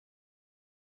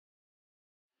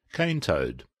Cane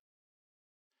toad.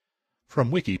 From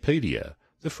Wikipedia,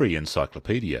 the free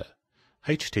encyclopedia,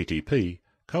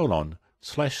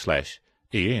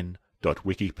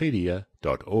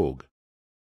 http://en.wikipedia.org.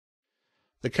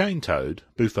 The cane toad,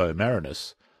 Bufo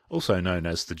marinus, also known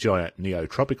as the giant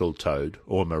neotropical toad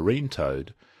or marine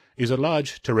toad, is a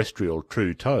large terrestrial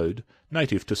true toad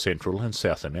native to Central and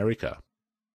South America.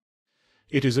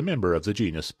 It is a member of the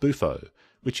genus Bufo,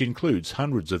 which includes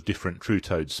hundreds of different true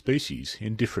toad species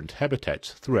in different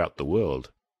habitats throughout the world.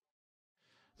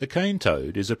 The cane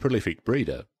toad is a prolific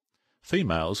breeder.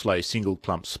 Females lay single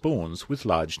clump spawns with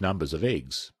large numbers of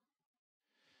eggs.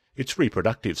 Its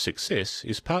reproductive success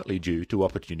is partly due to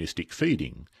opportunistic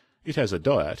feeding. It has a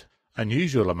diet,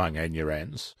 unusual among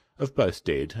anurans, of both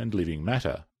dead and living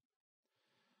matter.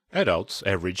 Adults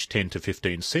average 10 to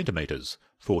 15 centimetres,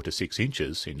 4 to 6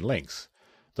 inches, in length.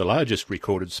 The largest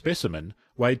recorded specimen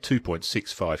weighed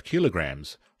 2.65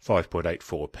 kilograms,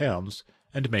 5.84 pounds,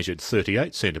 and measured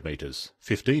 38 centimetres,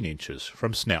 15 inches,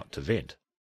 from snout to vent.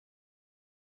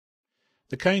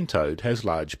 The cane toad has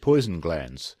large poison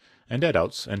glands, and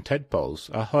adults and tadpoles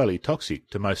are highly toxic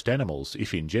to most animals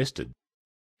if ingested.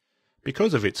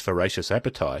 Because of its voracious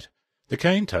appetite, the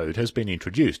cane toad has been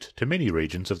introduced to many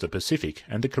regions of the Pacific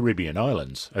and the Caribbean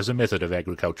islands as a method of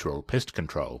agricultural pest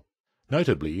control,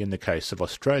 notably in the case of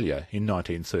Australia in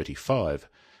 1935,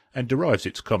 and derives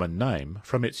its common name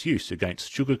from its use against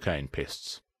sugarcane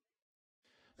pests.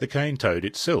 The cane toad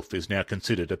itself is now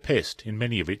considered a pest in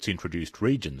many of its introduced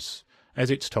regions,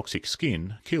 as its toxic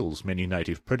skin kills many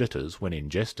native predators when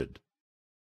ingested.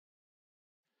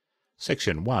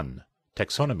 Section 1.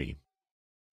 Taxonomy.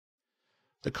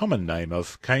 The common name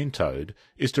of cane toad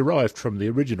is derived from the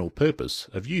original purpose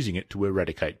of using it to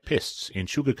eradicate pests in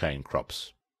sugarcane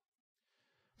crops.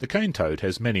 The cane toad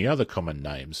has many other common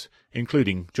names,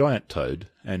 including giant toad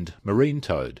and marine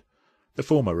toad. The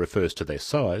former refers to their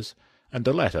size, and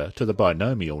the latter to the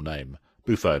binomial name,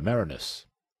 Bufo marinus.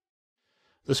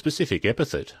 The specific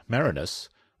epithet, marinus,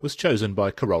 was chosen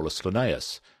by Carolus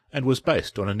Linnaeus, and was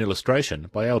based on an illustration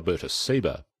by Albertus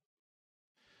Sieber.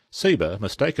 Sieber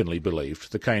mistakenly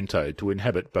believed the cane toad to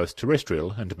inhabit both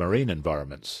terrestrial and marine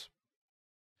environments.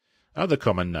 Other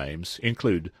common names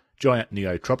include giant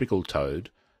neotropical toad,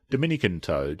 Dominican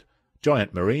toad,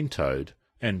 giant marine toad,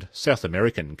 and South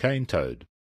American cane toad.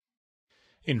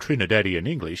 In Trinidadian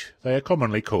English they are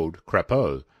commonly called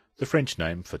crapaud, the French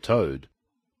name for toad.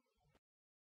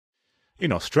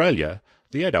 In Australia,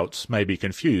 the adults may be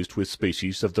confused with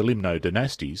species of the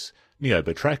Limnodonastes,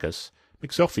 Neobatrachus,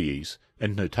 Mixophies,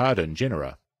 and Notaden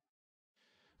genera.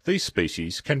 These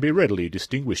species can be readily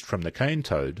distinguished from the cane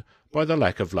toad by the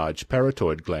lack of large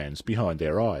parotoid glands behind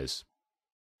their eyes.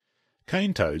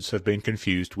 Cane toads have been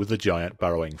confused with the giant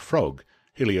burrowing frog,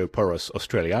 Helioporus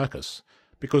australiacus,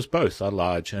 because both are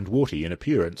large and warty in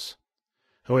appearance.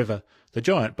 However, the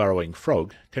giant burrowing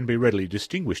frog can be readily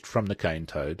distinguished from the cane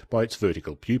toad by its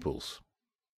vertical pupils.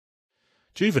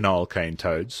 Juvenile cane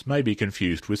toads may be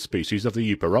confused with species of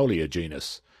the Euparolia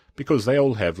genus, because they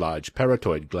all have large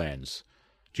parotoid glands.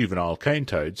 Juvenile cane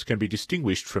toads can be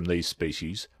distinguished from these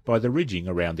species by the ridging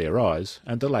around their eyes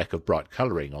and the lack of bright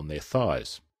colouring on their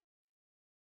thighs.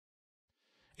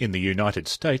 In the United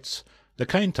States, the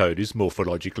cane toad is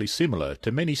morphologically similar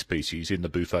to many species in the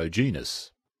Bufo genus.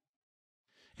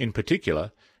 In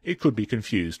particular, it could be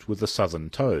confused with the southern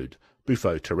toad,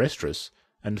 Bufo terrestris,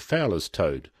 and Fowler's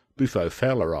toad, Bufo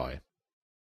fowleri.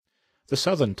 The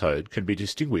southern toad can be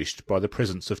distinguished by the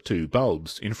presence of two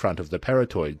bulbs in front of the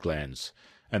parotoid glands,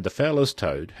 and the Fowler's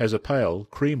toad has a pale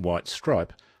cream-white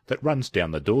stripe that runs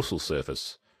down the dorsal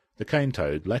surface. The cane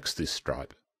toad lacks this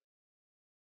stripe.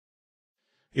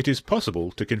 It is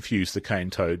possible to confuse the cane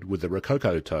toad with the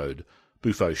rococo toad,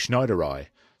 Bufo schneideri,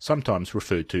 sometimes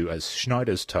referred to as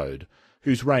Schneider's toad,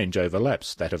 whose range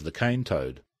overlaps that of the cane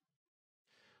toad.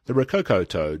 The rococo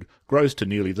toad grows to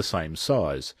nearly the same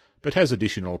size, but has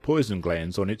additional poison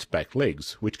glands on its back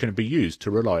legs which can be used to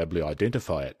reliably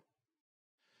identify it.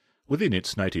 Within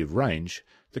its native range,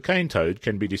 the cane toad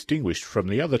can be distinguished from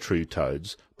the other true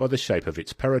toads by the shape of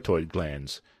its parotoid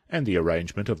glands and the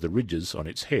arrangement of the ridges on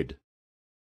its head.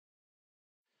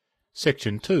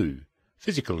 Section 2.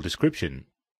 Physical description.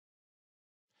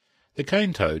 The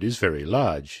cane toad is very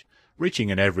large,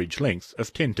 reaching an average length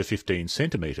of 10 to 15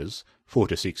 centimetres, 4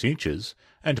 to 6 inches,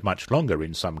 and much longer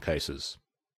in some cases.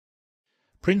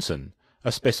 Prinsen,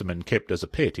 a specimen kept as a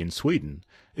pet in Sweden,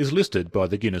 is listed by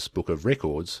the Guinness Book of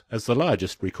Records as the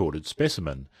largest recorded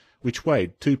specimen, which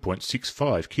weighed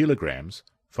 2.65 kilograms,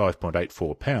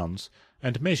 5.84 pounds,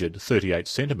 and measured 38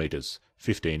 centimetres,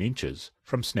 15 inches,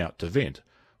 from snout to vent,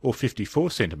 or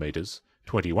 54 centimetres,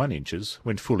 21 inches,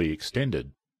 when fully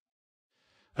extended.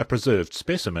 A preserved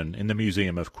specimen in the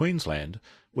Museum of Queensland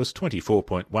was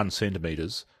 24.1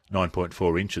 centimetres,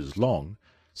 9.4 inches long,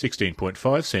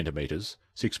 16.5 centimetres,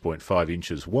 6.5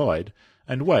 inches wide,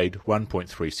 and weighed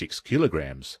 1.36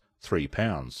 kilograms, 3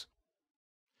 pounds.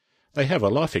 They have a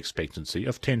life expectancy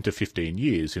of 10 to 15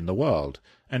 years in the wild,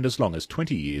 and as long as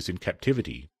 20 years in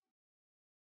captivity.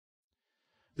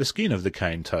 The skin of the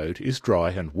cane toad is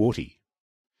dry and warty.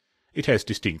 It has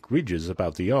distinct ridges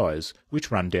above the eyes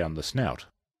which run down the snout.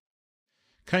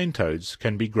 Cane toads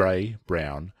can be grey,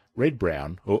 brown,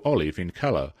 red-brown or olive in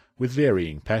colour with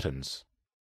varying patterns.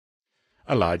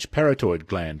 A large parotoid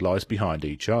gland lies behind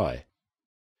each eye.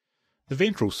 The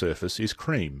ventral surface is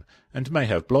cream and may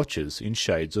have blotches in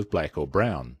shades of black or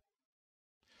brown.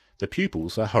 The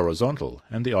pupils are horizontal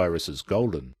and the irises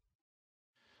golden.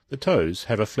 The toes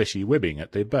have a fleshy webbing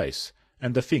at their base,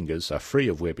 and the fingers are free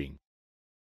of webbing.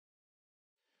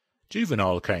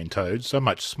 Juvenile cane toads are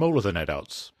much smaller than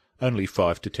adults, only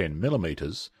 5 to 10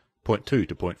 millimetres, 0.2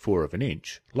 to 0.4 of an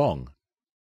inch, long.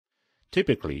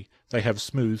 Typically, they have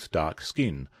smooth, dark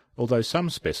skin, although some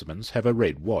specimens have a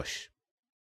red wash.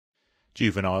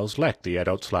 Juveniles lack the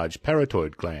adult's large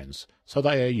parotoid glands, so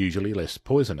they are usually less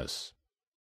poisonous.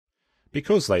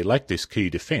 Because they lack this key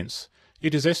defence,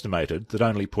 it is estimated that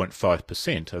only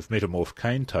 0.5% of metamorph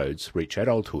cane toads reach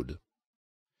adulthood.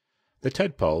 The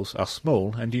tadpoles are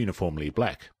small and uniformly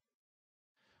black.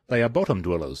 They are bottom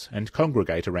dwellers and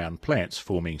congregate around plants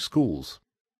forming schools.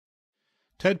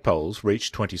 Tadpoles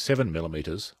reach 27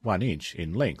 millimetres, 1 inch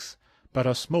in length, but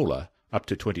are smaller, up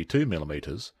to 22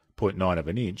 millimetres, 0.9 of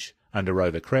an inch, under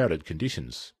overcrowded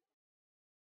conditions.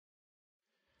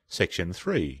 Section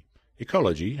 3.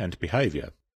 Ecology and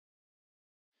Behaviour.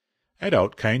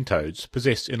 Adult cane toads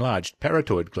possess enlarged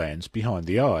parotoid glands behind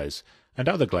the eyes and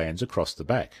other glands across the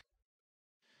back.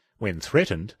 When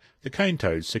threatened, the cane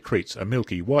toad secretes a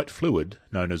milky white fluid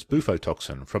known as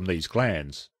bufotoxin from these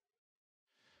glands.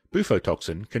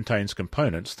 Bufotoxin contains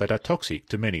components that are toxic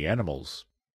to many animals.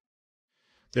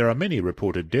 There are many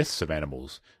reported deaths of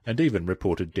animals, and even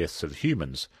reported deaths of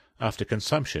humans, after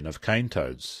consumption of cane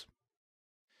toads.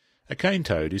 A cane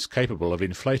toad is capable of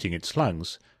inflating its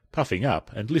lungs, puffing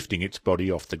up and lifting its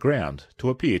body off the ground to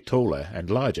appear taller and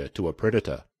larger to a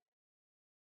predator.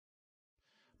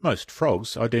 Most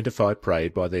frogs identify prey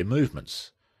by their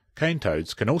movements. Cane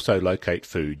toads can also locate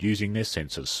food using their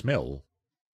sense of smell.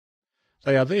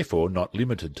 They are therefore not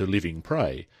limited to living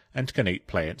prey, and can eat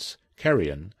plants,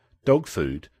 carrion, dog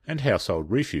food, and household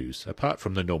refuse apart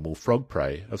from the normal frog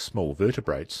prey of small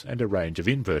vertebrates and a range of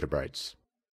invertebrates.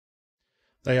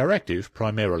 They are active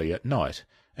primarily at night,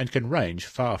 and can range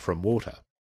far from water.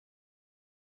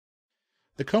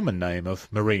 The common name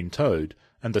of marine toad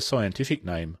and the scientific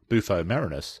name Bufo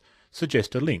marinus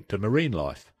suggest a link to marine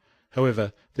life.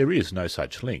 However, there is no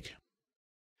such link.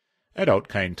 Adult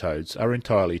cane toads are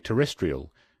entirely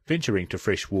terrestrial, venturing to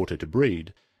fresh water to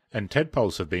breed, and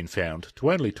tadpoles have been found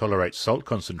to only tolerate salt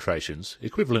concentrations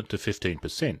equivalent to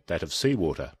 15% that of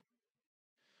seawater.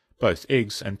 Both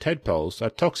eggs and tadpoles are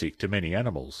toxic to many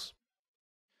animals.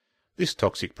 This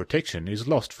toxic protection is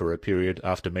lost for a period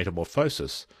after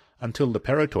metamorphosis until the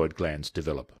parotoid glands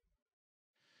develop.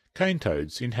 Cane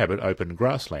toads inhabit open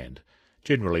grassland,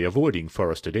 generally avoiding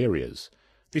forested areas.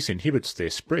 This inhibits their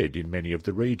spread in many of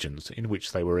the regions in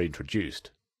which they were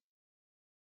introduced.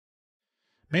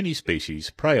 Many species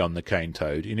prey on the cane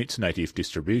toad in its native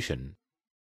distribution.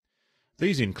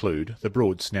 These include the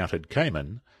broad-snouted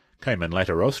caiman, Caiman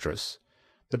laterostris,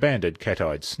 the banded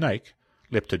cat-eyed snake,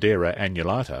 Leptodera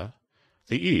annulata,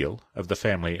 the eel of the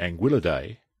family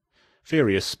Anguillidae,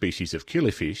 various species of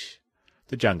killifish,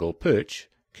 the jungle perch,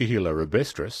 Cahila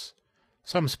rubestris,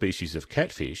 some species of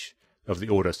catfish, of the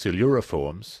order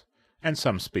Siluriformes, and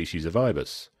some species of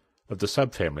ibis, of the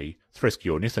subfamily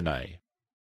Thresciornithinae.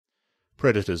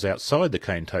 Predators outside the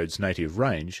cane toad's native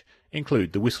range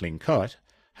include the whistling kite,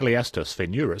 Heliastos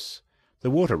phenuris, the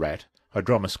water rat,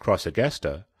 Hydromus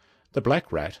chrysogaster, the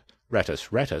black rat, Rattus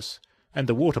rattus, and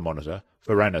the water monitor,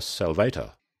 Varanus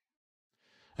salvator.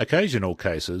 Occasional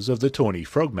cases of the tawny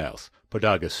frogmouth,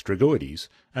 Podagus strigoides,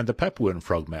 and the Papuan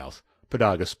frogmouth,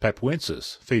 Podagus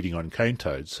papuensis, feeding on cane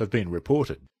toads, have been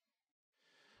reported.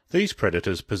 These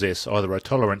predators possess either a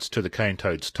tolerance to the cane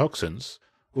toad's toxins,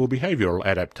 or behavioural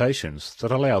adaptations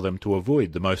that allow them to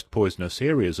avoid the most poisonous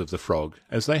areas of the frog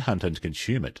as they hunt and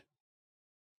consume it.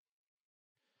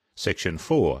 Section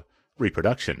 4.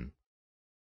 Reproduction.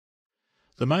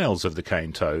 The males of the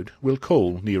cane toad will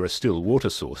call near a still water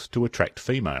source to attract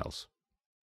females.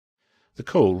 The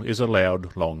call is a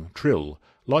loud, long trill,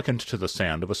 likened to the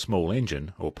sound of a small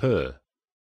engine or purr.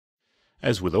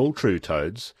 As with all true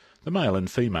toads, the male and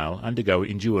female undergo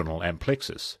inguinal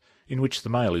amplexus, in which the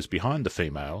male is behind the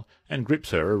female and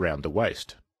grips her around the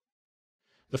waist.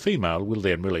 The female will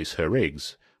then release her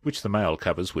eggs, which the male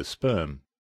covers with sperm.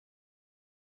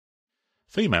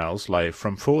 Females lay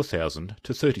from 4,000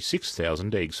 to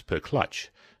 36,000 eggs per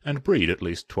clutch and breed at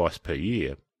least twice per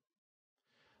year.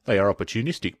 They are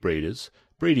opportunistic breeders,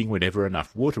 breeding whenever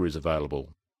enough water is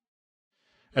available.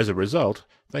 As a result,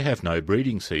 they have no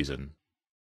breeding season.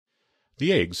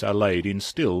 The eggs are laid in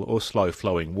still or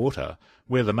slow-flowing water,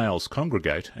 where the males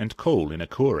congregate and call in a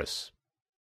chorus.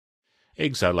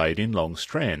 Eggs are laid in long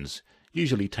strands,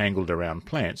 usually tangled around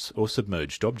plants or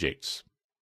submerged objects.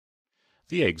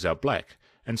 The eggs are black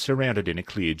and surrounded in a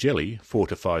clear jelly 4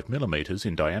 to 5 millimeters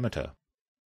in diameter.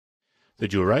 The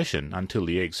duration until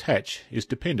the eggs hatch is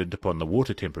dependent upon the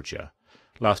water temperature,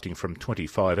 lasting from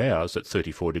 25 hours at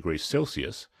 34 degrees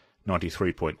Celsius,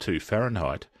 93.2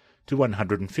 Fahrenheit, to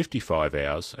 155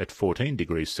 hours at 14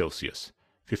 degrees Celsius,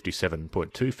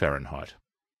 57.2 Fahrenheit.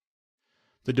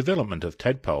 The development of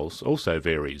tadpoles also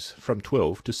varies from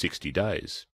 12 to 60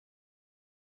 days.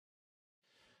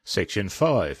 Section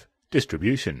 5.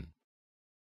 Distribution.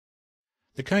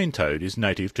 The cane toad is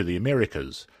native to the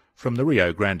Americas, from the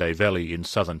Rio Grande Valley in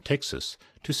southern Texas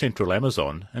to central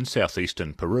Amazon and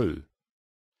southeastern Peru.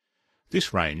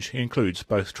 This range includes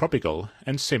both tropical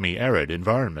and semi-arid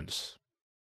environments.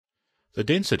 The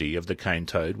density of the cane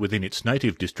toad within its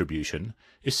native distribution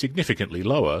is significantly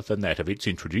lower than that of its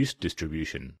introduced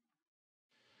distribution.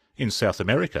 In South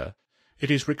America,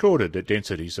 it is recorded at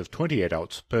densities of 20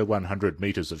 adults per 100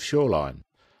 metres of shoreline,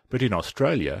 but in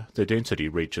Australia the density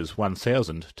reaches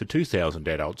 1,000 to 2,000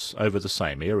 adults over the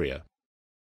same area.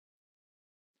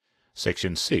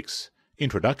 Section 6.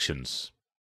 Introductions.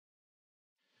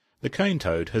 The cane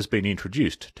toad has been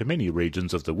introduced to many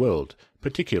regions of the world,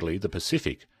 particularly the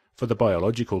Pacific, for the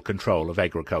biological control of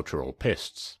agricultural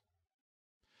pests.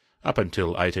 Up until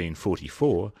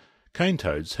 1844, cane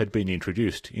toads had been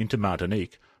introduced into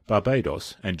Martinique,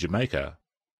 Barbados and Jamaica.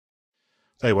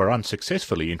 They were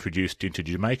unsuccessfully introduced into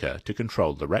Jamaica to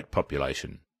control the rat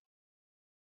population.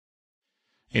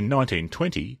 In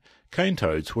 1920, cane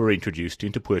toads were introduced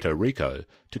into Puerto Rico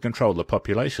to control the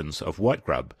populations of white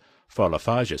grub,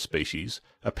 Phylophaga species,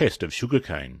 a pest of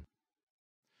sugarcane.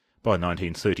 By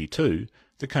 1932,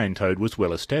 the cane toad was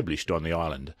well established on the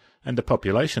island, and the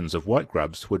populations of white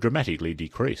grubs were dramatically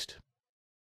decreased.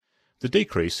 The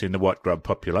decrease in the white grub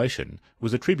population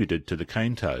was attributed to the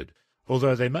cane toad,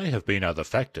 although there may have been other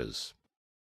factors.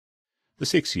 The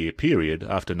 6-year period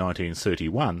after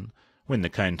 1931, when the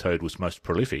cane toad was most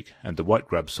prolific and the white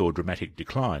grub saw dramatic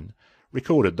decline,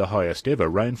 recorded the highest ever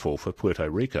rainfall for Puerto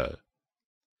Rico.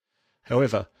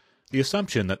 However, the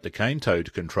assumption that the cane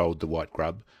toad controlled the white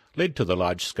grub led to the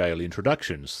large-scale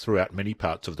introductions throughout many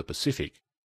parts of the Pacific.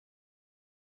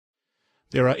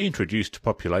 There are introduced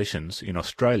populations in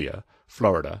Australia,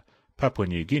 Florida, Papua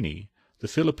New Guinea, the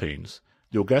Philippines,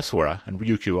 the Ogasawara and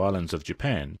Ryukyu Islands of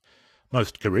Japan,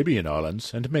 most Caribbean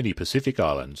islands and many Pacific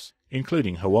islands,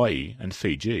 including Hawaii and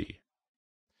Fiji.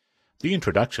 The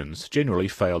introductions generally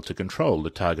failed to control the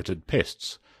targeted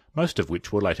pests, most of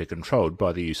which were later controlled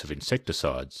by the use of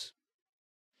insecticides.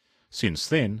 Since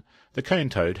then, the cane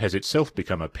toad has itself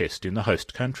become a pest in the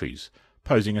host countries,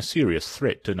 posing a serious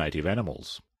threat to native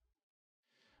animals.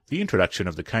 The introduction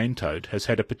of the cane toad has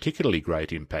had a particularly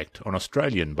great impact on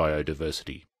Australian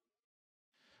biodiversity.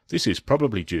 This is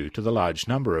probably due to the large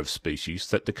number of species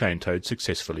that the cane toad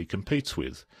successfully competes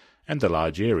with, and the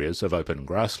large areas of open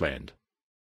grassland.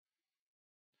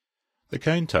 The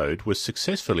cane toad was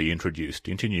successfully introduced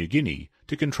into New Guinea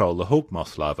to control the hawk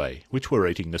moth larvae, which were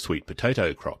eating the sweet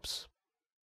potato crops.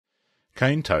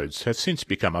 Cane toads have since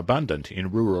become abundant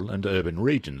in rural and urban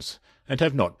regions, and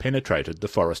have not penetrated the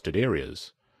forested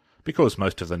areas. Because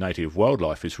most of the native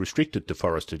wildlife is restricted to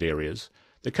forested areas,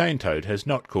 the cane toad has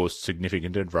not caused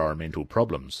significant environmental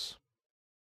problems.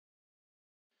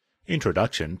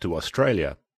 Introduction to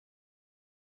Australia.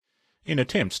 In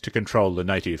attempts to control the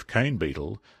native cane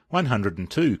beetle,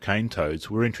 102 cane toads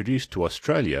were introduced to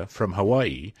Australia from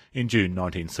Hawaii in June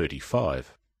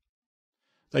 1935.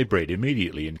 They bred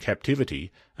immediately in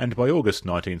captivity, and by August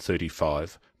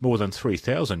 1935 more than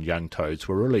 3,000 young toads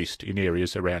were released in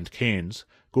areas around Cairns,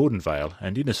 Gordonvale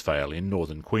and Innisfail in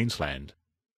northern Queensland.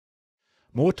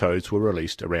 More toads were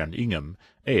released around Ingham,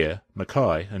 Ayr,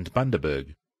 Mackay and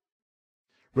Bundaberg.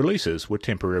 Releases were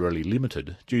temporarily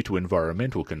limited due to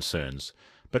environmental concerns,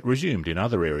 but resumed in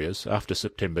other areas after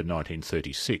September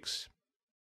 1936.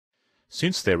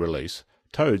 Since their release,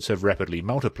 toads have rapidly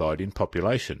multiplied in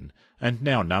population and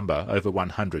now number over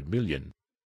 100 million.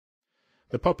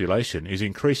 The population is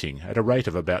increasing at a rate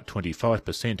of about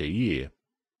 25% a year.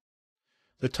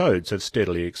 The toads have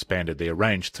steadily expanded their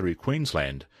range through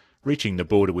Queensland, reaching the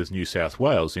border with New South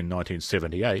Wales in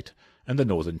 1978 and the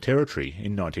Northern Territory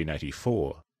in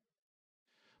 1984.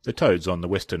 The toads on the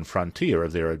western frontier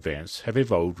of their advance have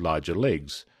evolved larger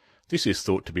legs. This is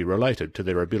thought to be related to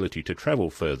their ability to travel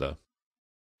further.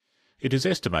 It is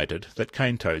estimated that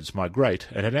cane toads migrate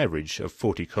at an average of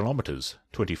 40 kilometres,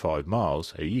 25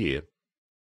 miles, a year.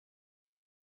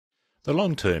 The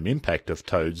long-term impact of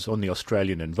toads on the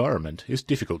Australian environment is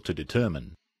difficult to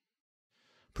determine.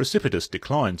 Precipitous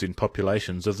declines in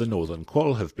populations of the northern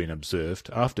quoll have been observed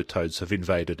after toads have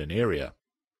invaded an area.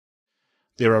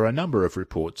 There are a number of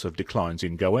reports of declines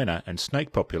in goanna and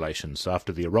snake populations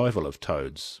after the arrival of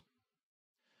toads.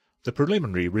 The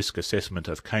preliminary risk assessment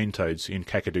of cane toads in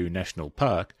Kakadu National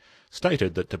Park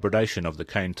stated that the predation of the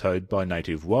cane toad by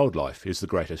native wildlife is the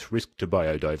greatest risk to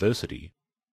biodiversity.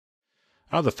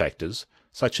 Other factors,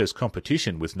 such as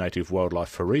competition with native wildlife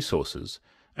for resources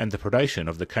and the predation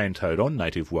of the cane toad on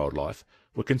native wildlife,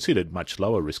 were considered much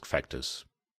lower risk factors.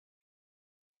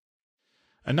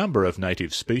 A number of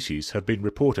native species have been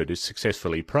reported as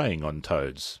successfully preying on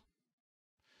toads.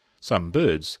 Some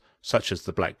birds, such as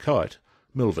the black kite,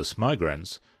 Milvus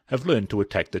migrans, have learned to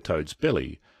attack the toad's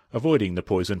belly, avoiding the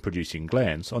poison-producing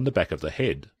glands on the back of the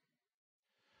head.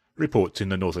 Reports in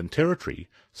the Northern Territory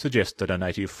suggest that a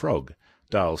native frog,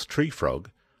 Dahl's tree frog,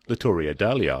 Litoria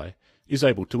dahlii, is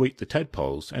able to eat the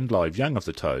tadpoles and live young of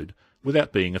the toad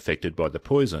without being affected by the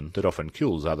poison that often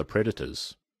kills other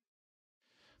predators.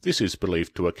 This is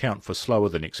believed to account for slower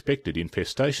than expected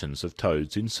infestations of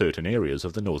toads in certain areas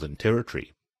of the Northern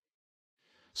Territory.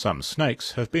 Some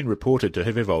snakes have been reported to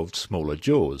have evolved smaller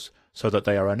jaws, so that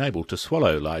they are unable to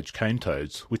swallow large cane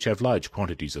toads which have large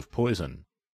quantities of poison.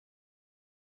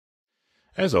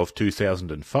 As of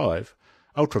 2005,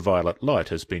 ultraviolet light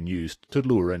has been used to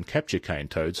lure and capture cane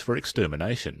toads for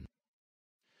extermination.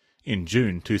 In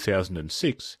June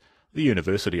 2006, the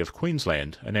University of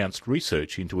Queensland announced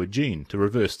research into a gene to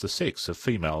reverse the sex of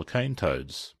female cane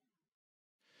toads.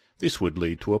 This would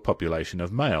lead to a population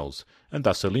of males and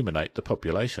thus eliminate the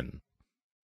population.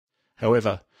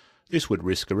 However, this would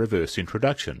risk a reverse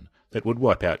introduction that would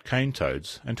wipe out cane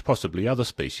toads and possibly other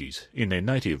species in their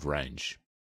native range.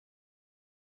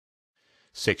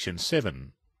 Section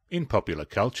 7. In popular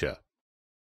culture.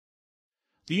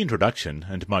 The introduction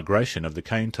and migration of the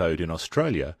cane toad in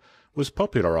Australia was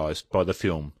popularised by the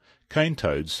film Cane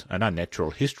Toads, An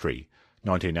Unnatural History,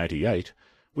 1988,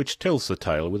 which tells the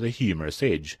tale with a humorous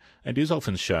edge and is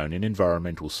often shown in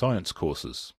environmental science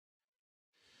courses.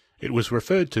 It was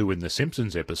referred to in the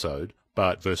Simpsons episode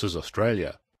Bart vs.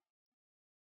 Australia.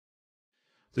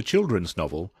 The children's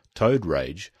novel Toad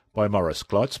Rage by Maurice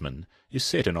Gleitzman is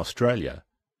set in Australia.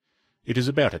 It is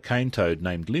about a cane toad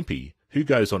named Limpy who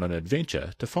goes on an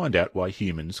adventure to find out why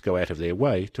humans go out of their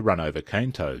way to run over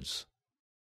cane toads.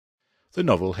 The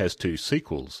novel has two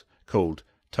sequels, called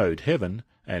Toad Heaven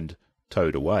and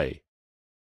Toad Away.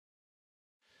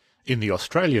 In the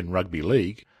Australian Rugby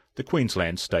League, the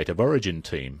Queensland State of Origin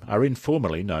team are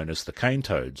informally known as the Cane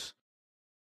Toads.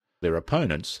 Their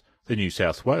opponents, the New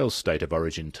South Wales State of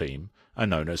Origin team, are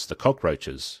known as the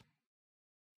Cockroaches.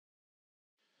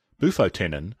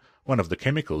 Bufotenin, one of the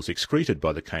chemicals excreted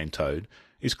by the cane toad,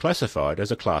 is classified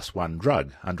as a Class 1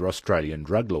 drug under Australian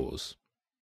drug laws.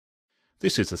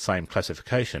 This is the same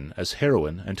classification as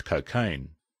heroin and cocaine.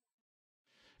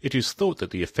 It is thought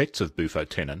that the effects of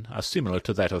bufotenin are similar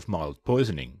to that of mild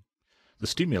poisoning. The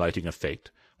stimulating effect,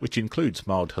 which includes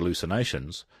mild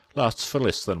hallucinations, lasts for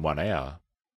less than 1 hour.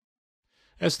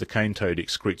 As the cane toad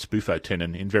excretes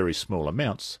bufotenin in very small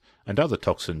amounts, and other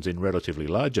toxins in relatively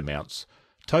large amounts,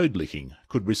 toad licking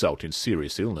could result in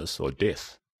serious illness or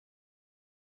death.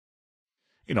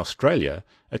 In Australia,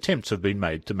 attempts have been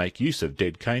made to make use of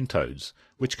dead cane toads,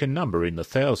 which can number in the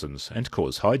thousands and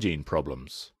cause hygiene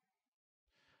problems.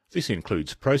 This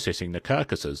includes processing the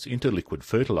carcasses into liquid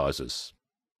fertilisers.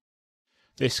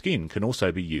 Their skin can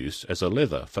also be used as a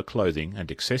leather for clothing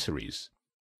and accessories.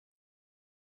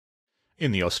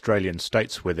 In the Australian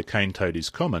states where the cane toad is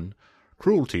common,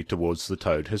 cruelty towards the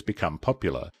toad has become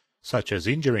popular, such as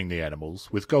injuring the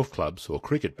animals with golf clubs or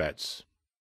cricket bats.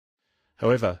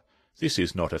 However, this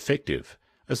is not effective,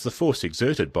 as the force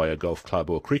exerted by a golf club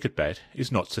or cricket bat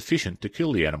is not sufficient to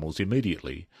kill the animals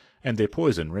immediately, and their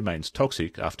poison remains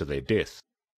toxic after their death.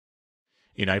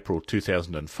 In April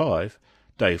 2005,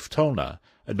 Dave Tollner,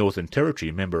 a Northern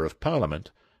Territory Member of Parliament,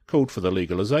 called for the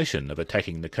legalisation of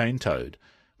attacking the cane toad,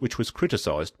 which was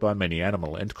criticised by many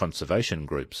animal and conservation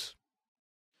groups.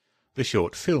 The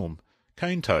short film,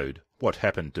 Cane Toad, What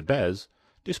Happened to Baz,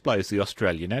 displays the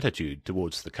Australian attitude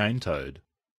towards the cane toad.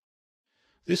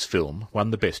 This film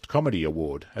won the Best Comedy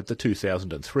Award at the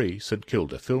 2003 St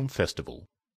Kilda Film Festival.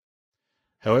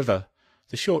 However,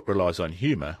 the short relies on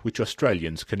humour which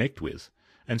Australians connect with,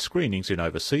 and screenings in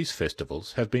overseas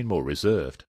festivals have been more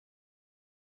reserved.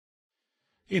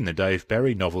 In the Dave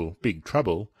Barry novel Big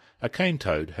Trouble, a cane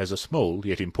toad has a small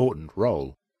yet important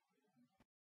role.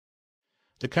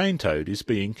 The cane toad is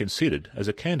being considered as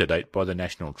a candidate by the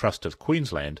National Trust of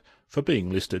Queensland for being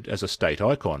listed as a state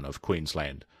icon of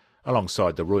Queensland,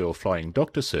 alongside the Royal Flying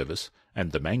Doctor Service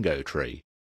and the mango tree.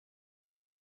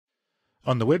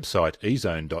 On the website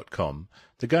ezone.com,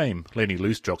 the game Lenny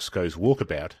Loosejocks Goes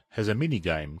Walkabout has a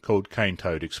mini-game called Cane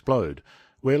Toad Explode,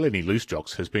 where Lenny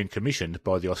Loosejocks has been commissioned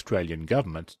by the Australian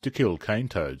government to kill cane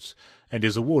toads, and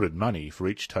is awarded money for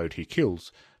each toad he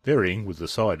kills, varying with the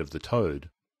size of the toad.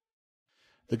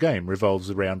 The game revolves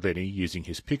around Lenny using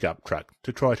his pickup truck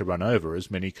to try to run over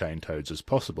as many cane toads as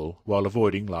possible while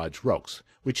avoiding large rocks,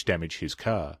 which damage his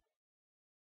car.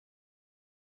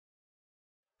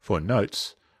 For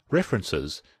notes,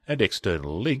 references and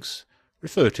external links,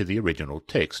 refer to the original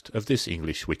text of this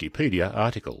English Wikipedia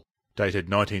article, dated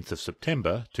 19th of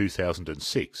September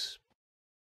 2006.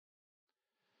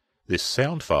 This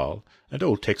sound file and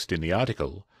all text in the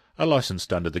article are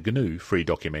licensed under the GNU Free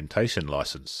Documentation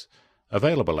License,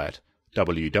 available at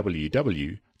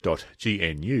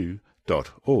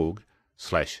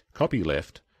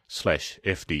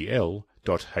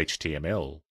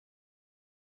www.gnu.org/copyleft/fdl.html.